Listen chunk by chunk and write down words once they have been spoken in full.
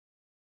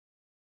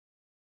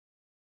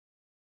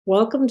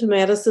Welcome to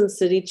Madison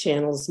City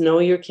Channel's Know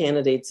Your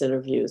Candidates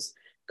interviews,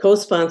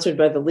 co-sponsored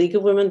by the League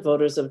of Women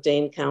Voters of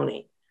Dane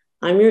County.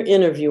 I'm your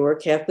interviewer,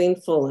 Kathleen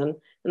Fullen,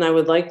 and I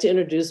would like to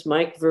introduce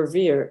Mike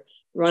Verveer,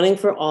 running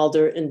for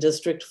Alder in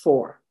District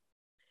 4.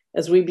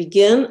 As we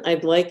begin,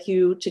 I'd like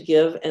you to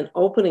give an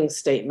opening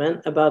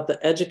statement about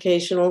the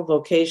educational,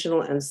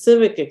 vocational, and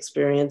civic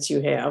experience you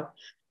have,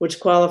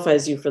 which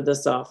qualifies you for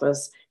this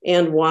office,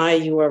 and why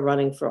you are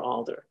running for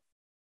Alder.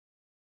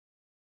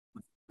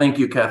 Thank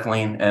you,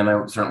 Kathleen, and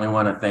I certainly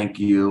want to thank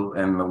you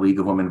and the League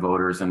of Women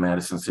Voters and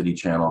Madison City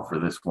Channel for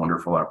this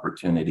wonderful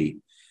opportunity.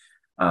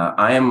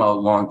 I am a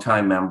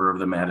longtime member of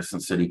the Madison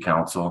City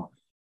Council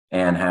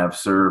and have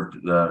served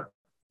the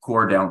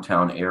core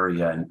downtown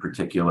area in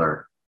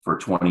particular for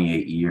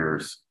 28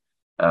 years.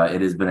 It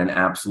has been an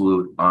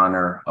absolute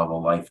honor of a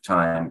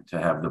lifetime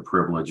to have the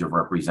privilege of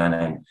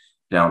representing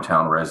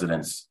downtown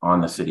residents on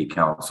the City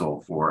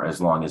Council for as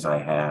long as I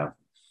have.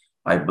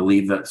 I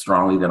believe that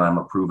strongly that I'm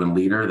a proven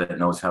leader that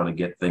knows how to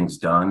get things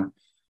done.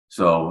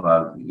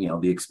 So,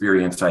 the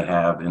experience I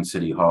have in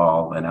City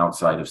Hall and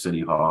outside of City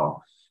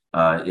Hall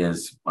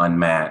is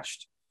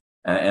unmatched.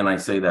 And I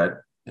say that,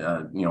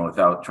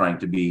 without trying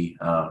to be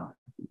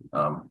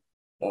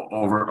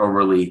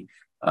overly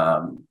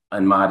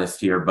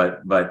immodest here,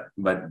 but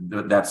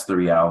that's the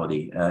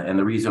reality. And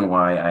the reason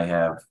why I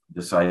have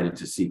decided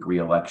to seek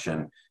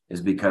re-election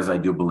is because I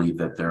do believe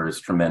that there is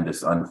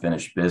tremendous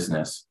unfinished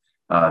business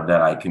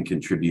that I can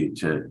contribute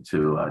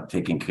to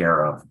taking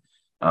care of.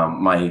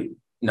 My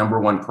number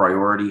one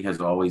priority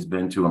has always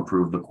been to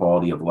improve the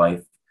quality of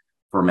life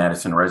for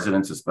Madison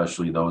residents,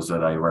 especially those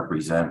that I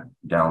represent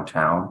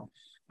downtown.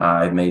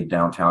 I've made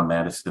downtown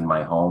Madison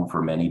my home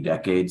for many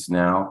decades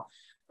now,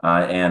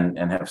 and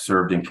have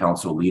served in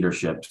council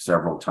leadership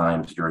several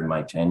times during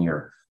my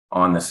tenure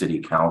on the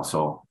City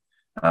Council.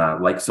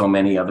 Like so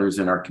many others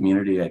in our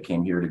community, I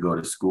came here to go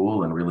to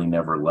school and really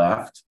never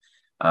left.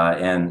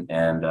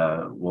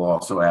 We'll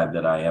also add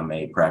that I am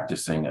a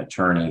practicing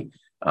attorney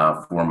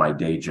for my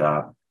day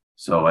job.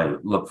 So I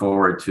look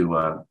forward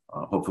to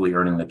hopefully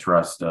earning the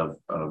trust of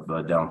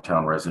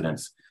downtown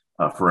residents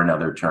for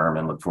another term,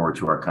 and look forward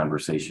to our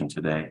conversation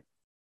today.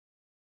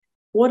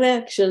 What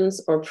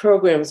actions or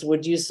programs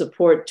would you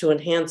support to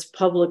enhance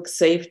public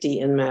safety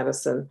in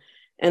Madison?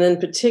 And in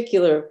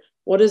particular,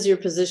 what is your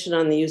position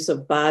on the use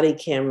of body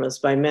cameras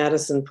by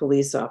Madison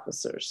police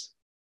officers?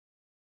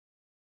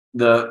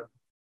 The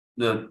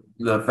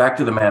fact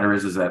of the matter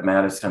is that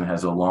Madison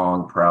has a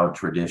long, proud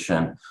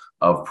tradition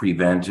of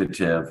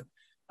preventative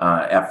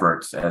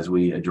efforts as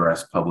we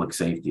address public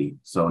safety.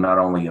 So not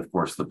only, of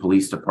course, the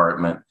police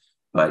department,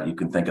 but you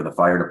can think of the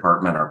fire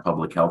department, our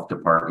public health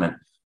department.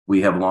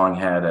 We have long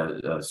had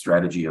a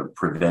strategy of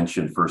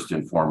prevention first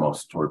and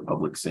foremost toward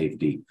public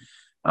safety.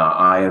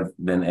 I have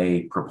been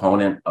a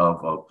proponent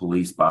of a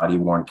police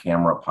body-worn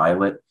camera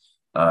pilot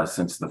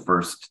since the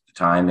first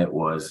time it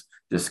was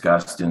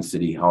discussed in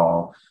City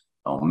Hall.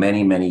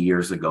 Many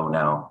years ago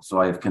now.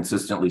 So I have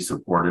consistently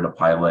supported a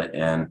pilot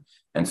and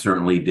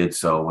certainly did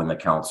so when the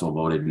council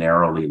voted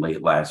narrowly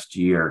late last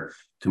year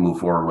to move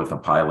forward with a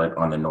pilot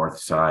on the north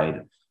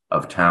side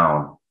of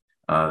town.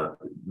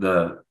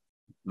 The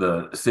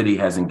city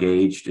has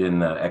engaged in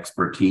the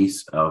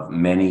expertise of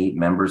many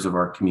members of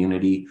our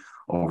community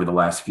over the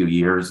last few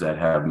years that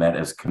have met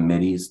as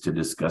committees to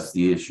discuss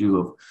the issue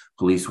of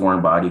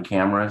police-worn body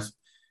cameras.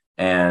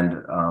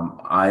 And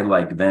I,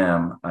 like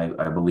them,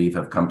 I believe,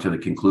 have come to the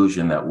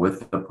conclusion that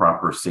with the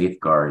proper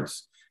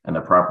safeguards and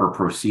the proper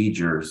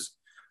procedures,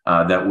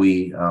 that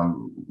we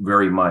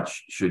very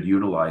much should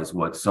utilize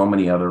what so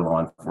many other law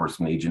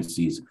enforcement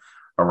agencies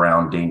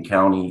around Dane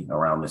County,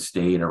 around the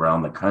state,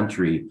 around the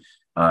country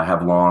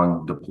have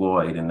long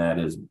deployed, and that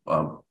is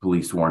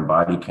police-worn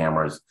body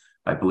cameras.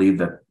 I believe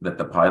that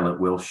the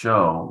pilot will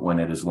show, when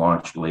it is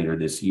launched later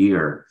this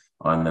year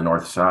on the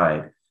north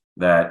side,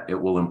 that it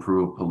will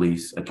improve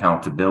police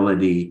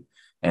accountability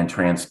and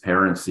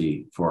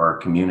transparency for our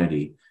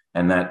community.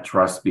 And that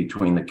trust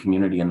between the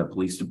community and the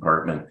police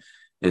department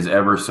is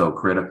ever so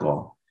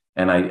critical.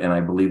 And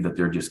I believe that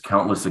there are just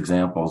countless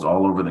examples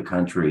all over the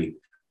country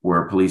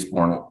where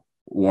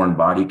police-worn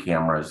body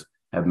cameras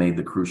have made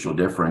the crucial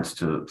difference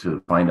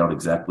to find out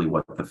exactly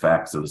what the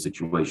facts of the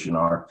situation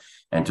are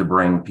and to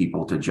bring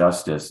people to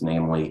justice,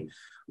 namely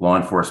law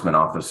enforcement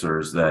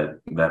officers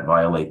that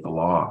violate the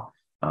law.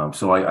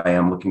 So I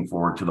am looking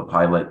forward to the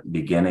pilot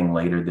beginning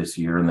later this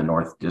year in the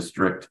North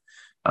District,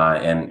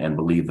 and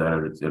believe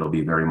that it'll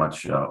be very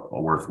much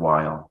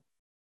worthwhile.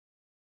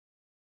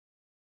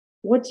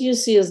 What do you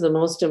see as the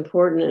most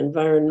important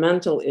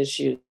environmental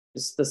issues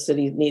the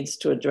city needs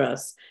to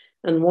address?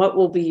 And what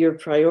will be your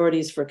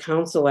priorities for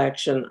council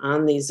action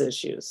on these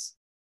issues?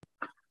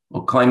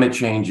 Well, climate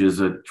change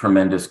is a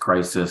tremendous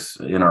crisis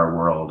in our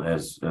world,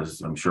 as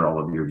I'm sure all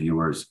of your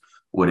viewers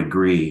would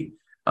agree.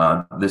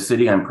 The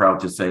city, I'm proud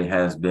to say,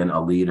 has been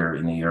a leader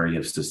in the area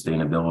of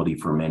sustainability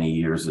for many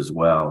years as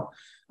well.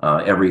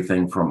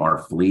 Everything from our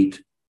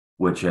fleet,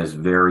 which has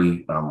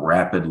very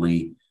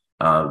rapidly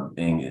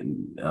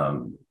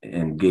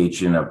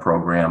engaged in a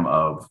program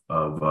of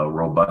a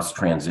robust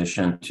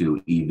transition to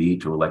EV,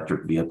 to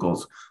electric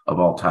vehicles of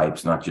all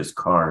types, not just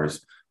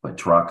cars, but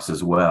trucks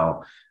as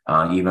well.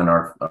 Even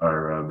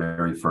our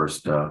very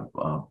first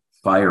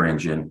fire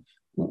engine,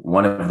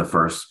 one of the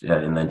first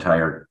in the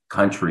entire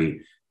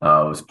country,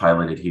 was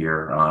piloted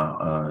here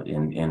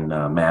in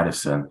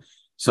Madison.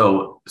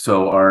 So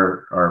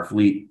our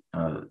fleet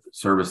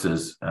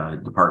services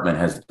department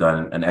has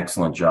done an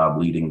excellent job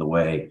leading the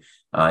way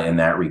in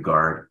that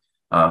regard.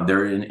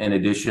 There, in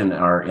addition,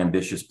 are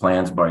ambitious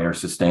plans by our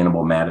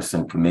Sustainable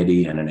Madison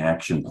Committee and an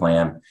action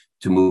plan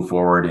to move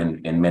forward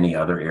in many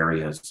other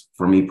areas.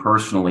 For me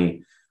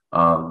personally,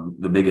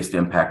 the biggest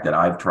impact that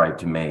I've tried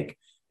to make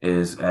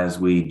is as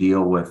we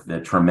deal with the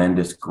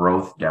tremendous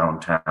growth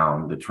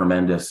downtown, the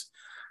tremendous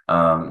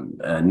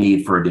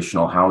need for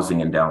additional housing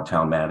in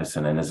downtown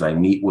Madison. And as I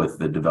meet with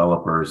the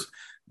developers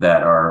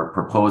that are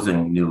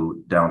proposing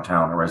new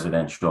downtown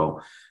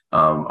residential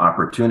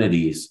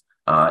opportunities,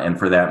 and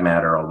for that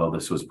matter, although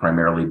this was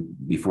primarily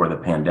before the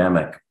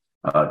pandemic,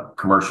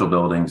 commercial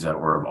buildings that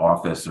were of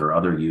office or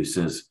other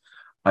uses,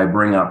 I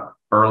bring up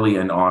early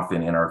and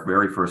often in our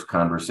very first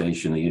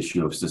conversation the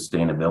issue of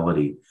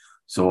sustainability.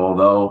 So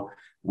although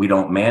we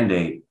don't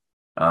mandate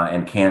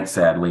and can't,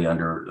 sadly,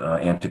 under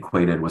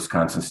antiquated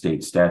Wisconsin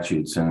state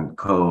statutes and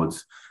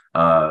codes,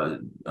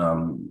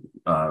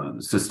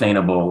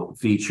 sustainable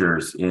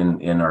features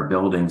in our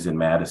buildings in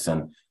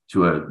Madison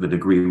to the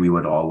degree we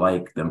would all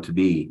like them to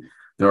be,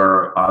 there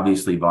are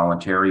obviously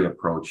voluntary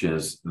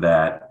approaches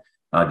that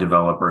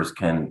developers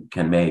can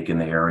make in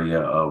the area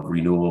of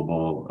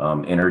renewable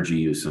energy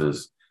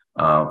uses.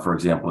 For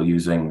example,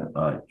 using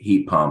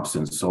heat pumps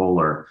and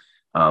solar.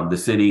 The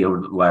city over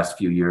the last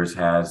few years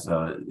has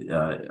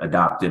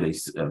adopted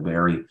a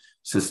very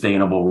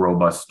sustainable,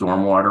 robust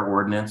stormwater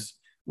ordinance,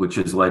 which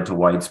has led to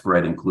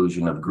widespread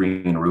inclusion of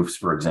green roofs,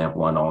 for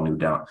example, on all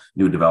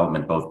new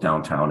development, both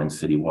downtown and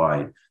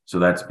citywide. So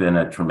that's been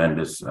a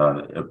tremendous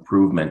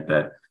improvement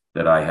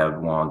that I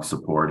have long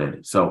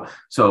supported. So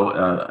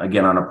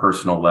again, on a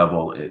personal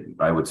level,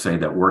 I would say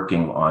that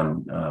working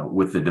on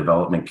with the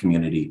development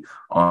community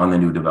on the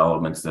new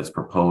developments that's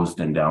proposed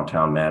in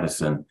downtown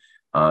Madison,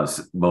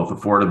 both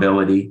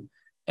affordability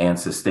and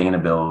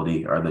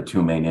sustainability are the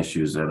two main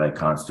issues that I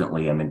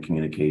constantly am in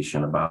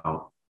communication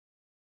about.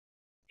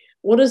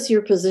 What is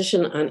your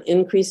position on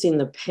increasing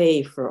the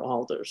pay for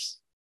alders?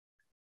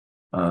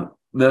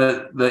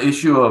 The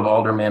issue of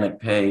aldermanic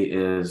pay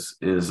is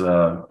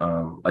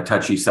a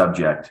touchy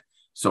subject.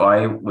 So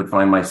I would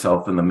find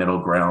myself in the middle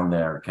ground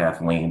there,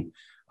 Kathleen.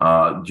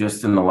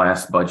 Just in the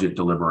last budget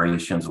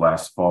deliberations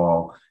last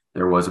fall,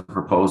 there was a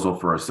proposal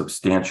for a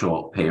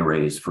substantial pay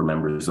raise for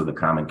members of the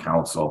Common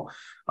Council,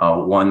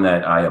 one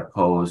that I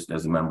opposed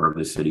as a member of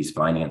the city's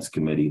finance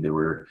committee. There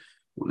were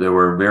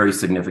very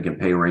significant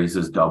pay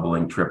raises,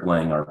 doubling,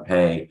 tripling our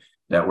pay,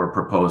 that were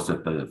proposed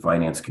at the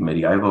finance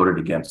committee. I voted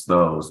against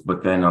those,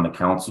 but then on the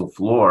council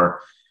floor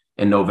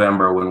in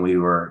November, when we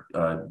were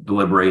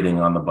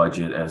deliberating on the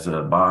budget as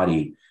a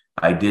body,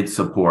 I did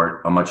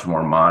support a much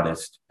more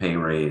modest pay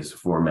raise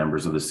for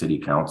members of the city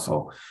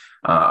council.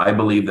 I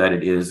believe that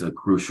it is a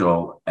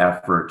crucial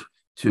effort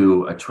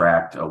to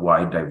attract a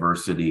wide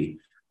diversity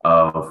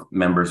of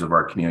members of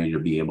our community to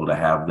be able to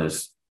have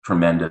this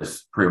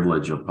tremendous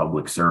privilege of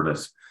public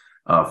service.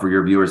 For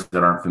your viewers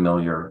that aren't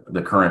familiar,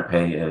 the current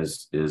pay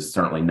is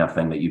certainly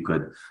nothing that you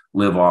could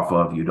live off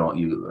of.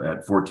 You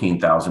at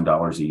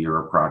 $14,000 a year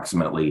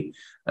approximately.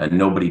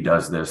 Nobody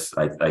does this,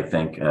 I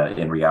think,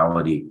 in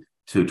reality,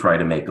 to try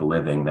to make a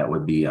living. That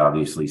would be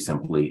obviously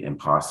simply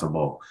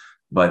impossible.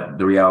 But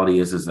the reality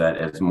is that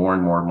as more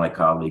and more of my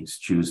colleagues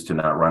choose to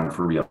not run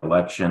for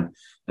re-election,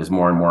 as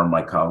more and more of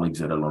my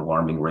colleagues at an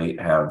alarming rate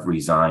have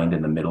resigned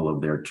in the middle of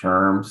their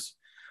terms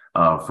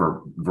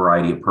for a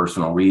variety of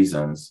personal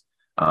reasons,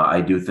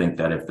 I do think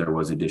that if there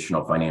was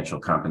additional financial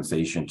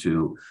compensation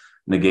to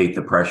negate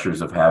the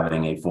pressures of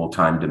having a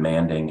full-time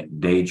demanding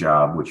day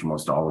job, which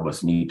most all of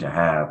us need to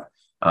have,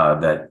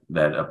 that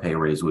a pay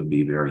raise would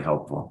be very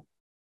helpful.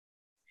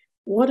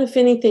 What, if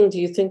anything, do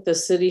you think the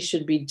city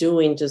should be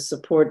doing to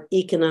support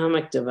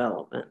economic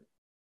development?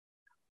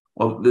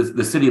 Well,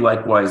 the city,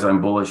 likewise,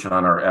 I'm bullish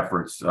on our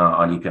efforts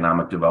on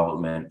economic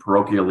development.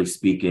 Parochially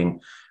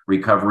speaking,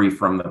 recovery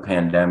from the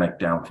pandemic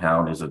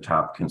downtown is a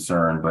top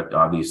concern, but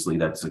obviously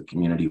that's a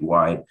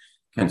community-wide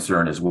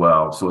concern as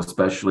well. So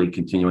especially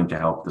continuing to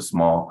help the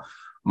small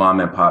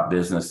mom and pop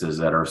businesses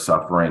that are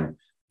suffering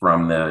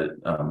from the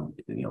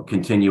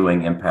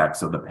continuing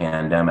impacts of the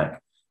pandemic.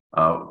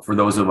 For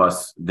those of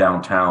us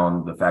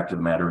downtown, the fact of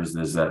the matter is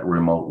that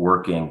remote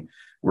working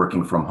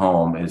from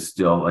home is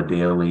still a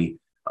daily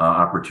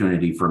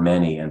opportunity for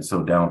many. And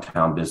so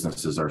downtown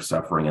businesses are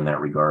suffering in that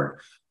regard.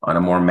 On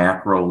a more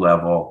macro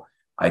level,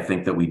 I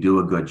think that we do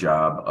a good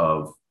job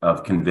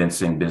of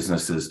convincing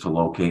businesses to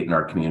locate in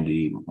our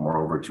community,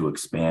 moreover, to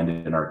expand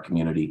in our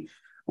community.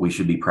 We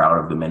should be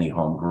proud of the many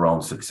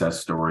homegrown success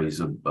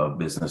stories of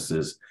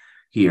businesses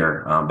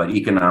here. But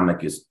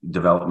economic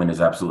development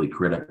is absolutely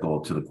critical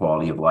to the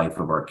quality of life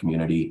of our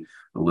community,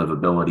 the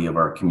livability of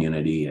our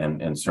community,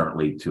 and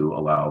certainly to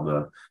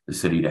allow the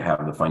city to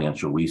have the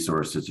financial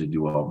resources to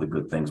do all the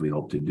good things we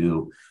hope to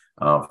do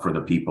for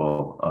the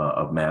people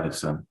of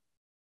Madison.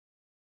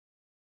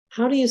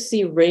 How do you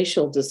see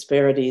racial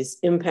disparities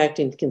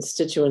impacting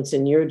constituents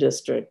in your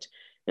district?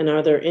 And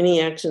are there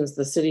any actions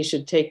the city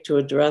should take to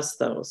address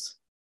those?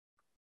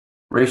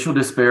 Racial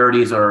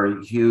disparities are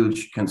a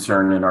huge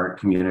concern in our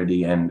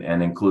community and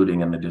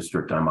including in the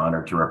district I'm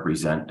honored to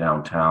represent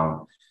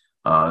downtown.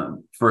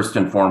 First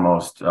and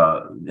foremost,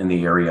 in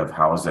the area of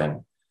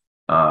housing.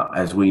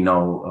 As we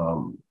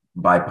know,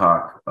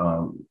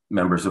 BIPOC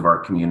members of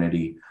our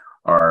community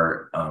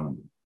are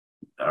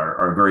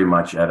very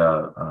much at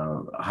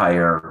a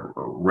higher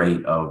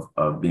rate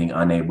of being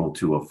unable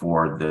to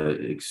afford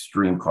the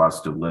extreme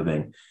cost of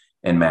living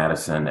in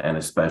Madison, and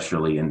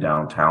especially in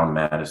downtown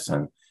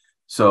Madison.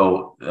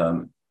 So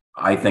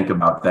I think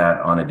about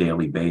that on a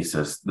daily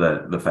basis,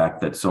 the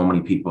fact that so many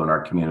people in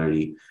our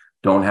community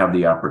don't have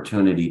the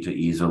opportunity to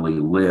easily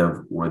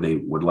live where they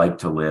would like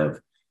to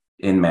live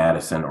in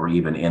Madison or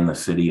even in the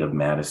city of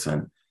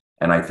Madison.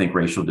 And I think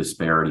racial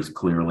disparities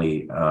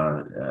clearly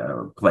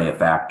play a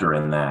factor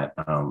in that,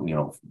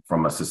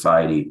 from a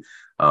society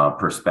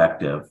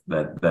perspective,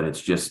 that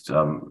it's just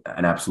an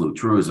absolute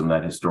truism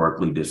that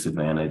historically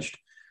disadvantaged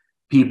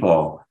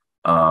people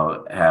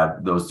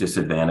have those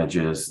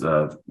disadvantages,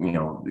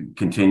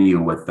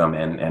 continue with them.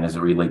 And as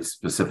it relates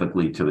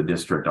specifically to the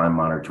district I'm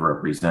honored to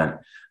represent,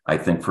 I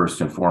think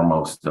first and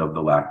foremost of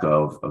the lack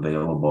of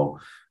available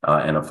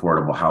and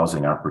affordable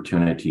housing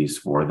opportunities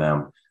for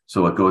them.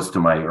 So it goes to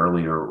my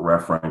earlier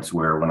reference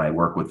where when I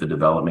work with the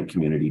development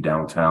community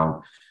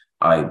downtown,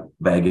 I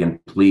beg and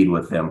plead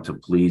with them to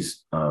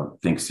please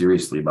think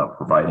seriously about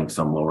providing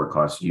some lower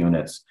cost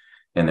units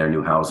in their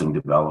new housing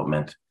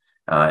development.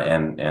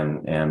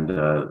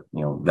 That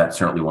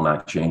certainly will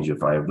not change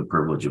if I have the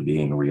privilege of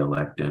being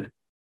reelected.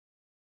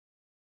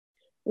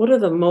 What are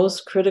the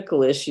most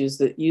critical issues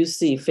that you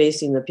see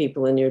facing the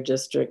people in your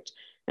district,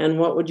 and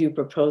what would you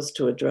propose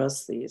to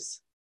address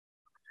these?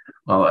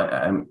 Well,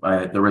 I'm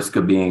at the risk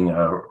of being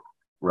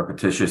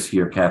repetitious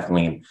here,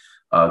 Kathleen.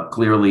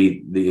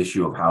 Clearly, the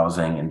issue of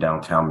housing in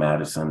downtown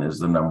Madison is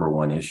the number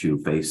one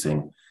issue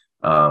facing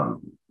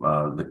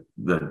the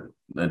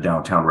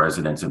downtown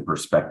residents and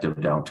prospective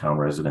downtown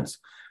residents.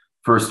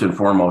 First and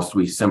foremost,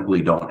 we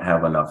simply don't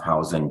have enough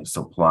housing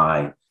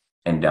supply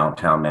in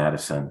downtown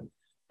Madison.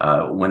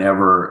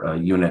 Whenever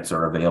units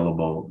are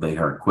available, they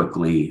are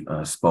quickly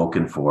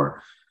spoken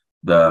for.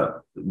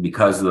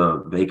 Because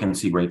the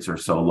vacancy rates are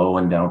so low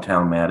in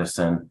downtown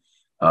Madison,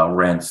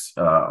 rents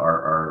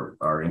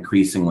are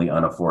increasingly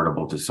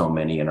unaffordable to so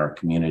many in our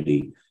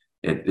community.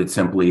 It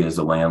simply is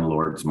a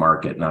landlord's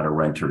market, not a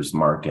renter's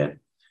market.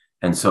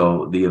 And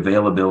so the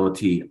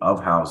availability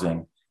of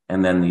housing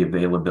and then the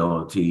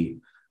availability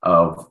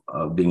of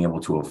being able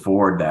to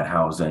afford that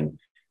housing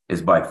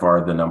is by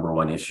far the number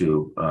one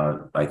issue,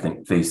 I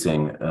think,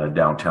 facing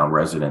downtown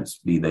residents,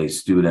 be they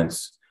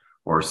students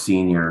or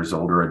seniors,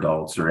 older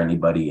adults, or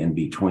anybody in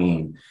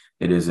between.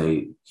 It is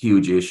a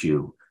huge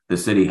issue. The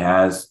city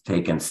has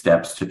taken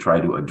steps to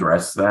try to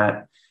address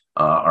that.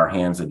 Our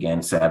hands,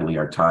 again, sadly,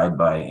 are tied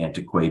by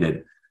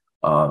antiquated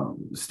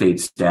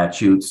state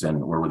statutes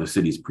and where the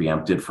city's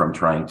preempted from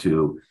trying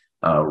to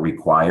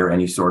require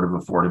any sort of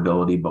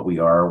affordability, but we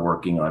are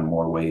working on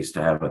more ways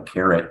to have a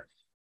carrot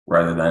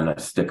rather than a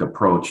stick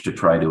approach to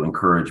try to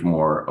encourage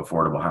more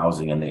affordable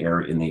housing in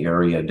the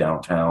area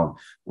downtown.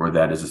 Where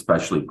that is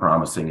especially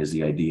promising is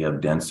the idea of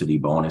density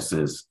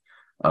bonuses.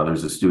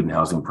 There's a student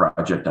housing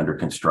project under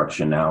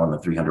construction now in the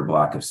 300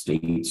 block of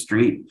State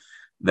Street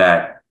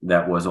that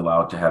was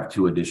allowed to have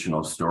 2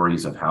 additional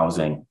stories of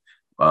housing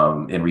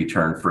in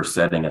return for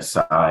setting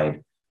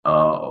aside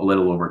a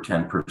little over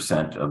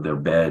 10% of their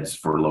beds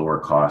for lower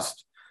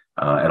cost,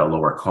 at a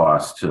lower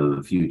cost to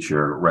the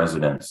future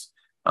residents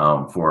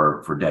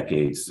for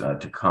decades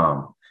to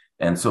come.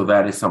 And so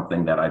that is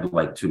something that I'd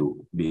like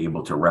to be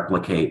able to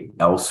replicate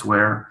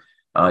elsewhere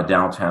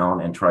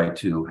downtown and try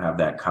to have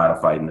that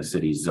codified in the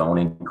city's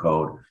zoning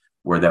code,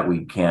 where that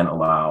we can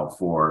allow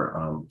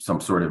for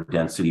some sort of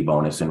density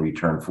bonus in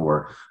return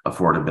for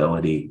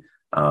affordability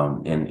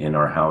in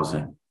our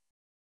housing.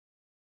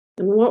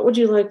 And what would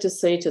you like to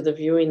say to the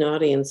viewing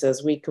audience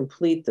as we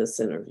complete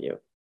this interview?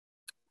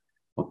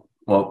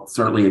 Well,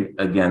 certainly,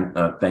 again,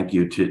 thank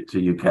you to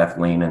you,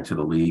 Kathleen, and to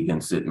the League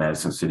and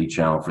Madison City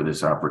Channel for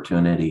this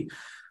opportunity.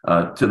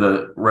 To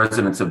the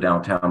residents of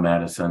downtown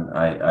Madison,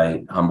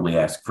 I humbly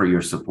ask for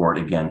your support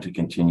again to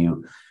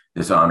continue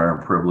this honor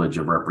and privilege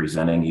of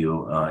representing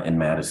you in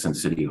Madison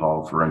City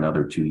Hall for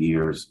another 2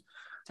 years.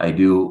 I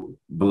do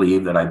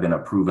believe that I've been a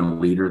proven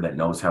leader that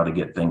knows how to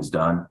get things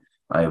done.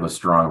 I have a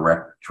strong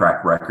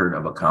track record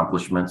of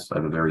accomplishments. I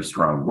have a very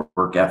strong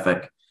work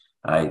ethic.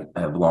 I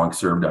have long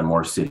served on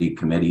more city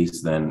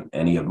committees than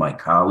any of my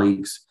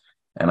colleagues.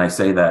 And I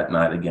say that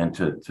not again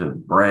to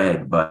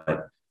brag,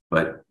 but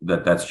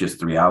that's just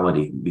the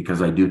reality,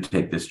 because I do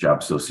take this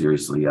job so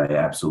seriously. I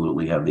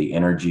absolutely have the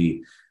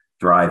energy,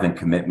 drive and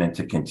commitment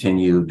to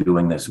continue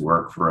doing this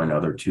work for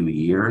another 2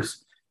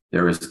 years.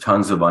 There is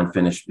tons of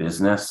unfinished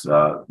business,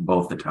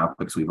 both the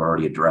topics we've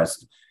already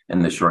addressed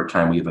in the short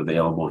time we have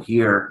available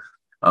here,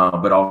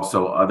 but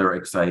also other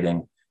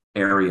exciting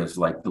areas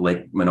like the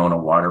Lake Monona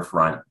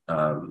Waterfront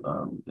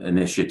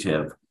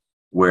initiative,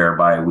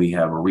 whereby we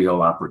have a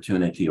real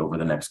opportunity over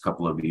the next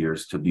couple of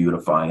years to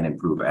beautify and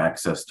improve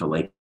access to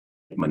Lake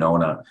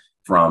Monona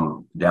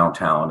from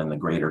downtown and the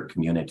greater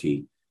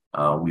community.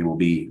 We will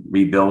be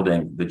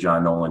rebuilding the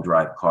John Nolan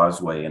Drive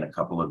Causeway in a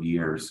couple of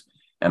years.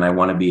 And I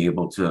want to be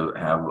able to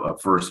have a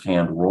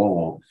firsthand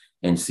role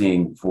in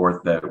seeing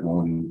forth that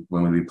when we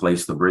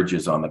replace the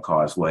bridges on the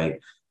causeway,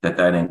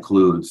 that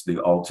includes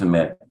the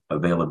ultimate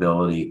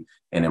availability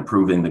and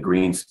improving the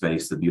green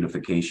space, the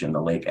beautification,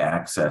 the lake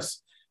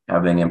access,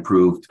 having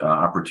improved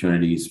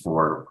opportunities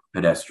for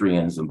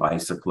pedestrians and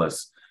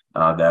bicyclists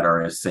that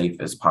are as safe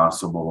as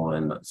possible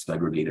and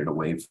segregated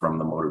away from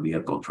the motor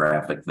vehicle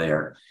traffic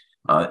there.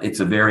 It's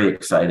a very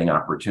exciting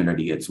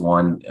opportunity. It's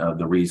one of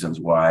the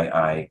reasons why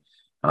I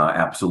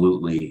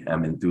absolutely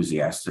am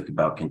enthusiastic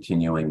about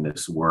continuing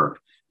this work,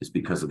 is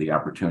because of the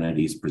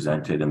opportunities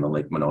presented in the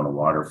Lake Monona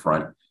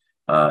Waterfront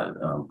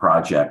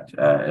project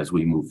as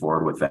we move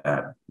forward with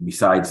that.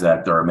 Besides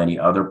that, there are many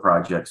other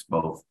projects,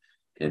 both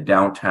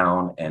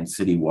downtown and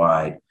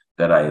citywide,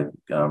 that I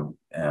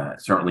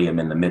certainly am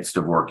in the midst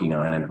of working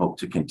on and hope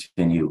to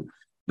continue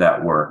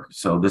that work.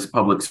 So this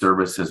public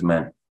service has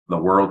meant the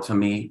world to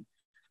me.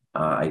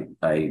 I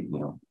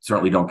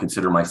certainly don't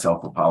consider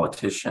myself a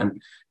politician,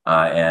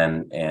 but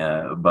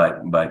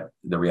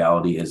the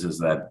reality is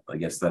that I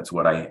guess that's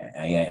what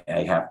I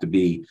have to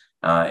be,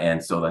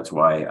 and so that's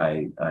why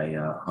I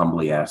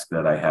humbly ask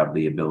that I have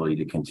the ability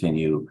to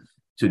continue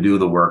to do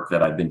the work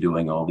that I've been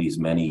doing all these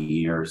many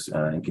years,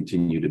 and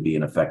continue to be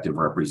an effective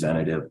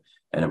representative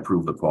and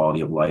improve the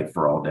quality of life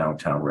for all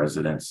downtown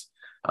residents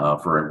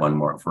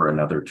for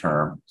another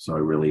term. So I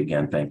really,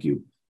 again, thank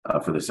you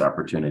for this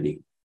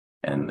opportunity.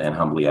 And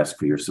humbly ask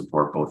for your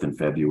support both in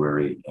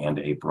February and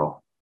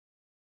April.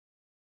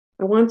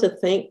 I want to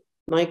thank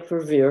Mike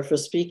Verveer for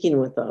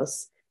speaking with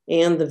us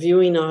and the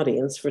viewing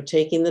audience for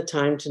taking the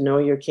time to know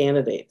your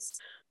candidates.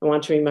 I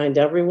want to remind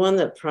everyone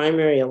that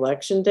primary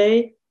election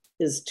day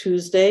is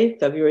Tuesday,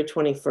 February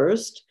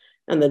 21st,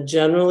 and the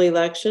general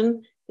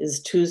election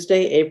is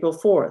Tuesday, April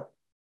 4th.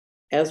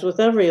 As with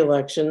every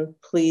election,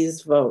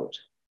 please vote.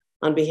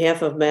 On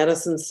behalf of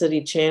Madison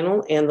City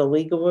Channel and the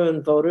League of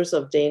Women Voters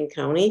of Dane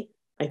County,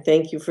 I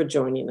thank you for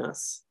joining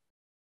us.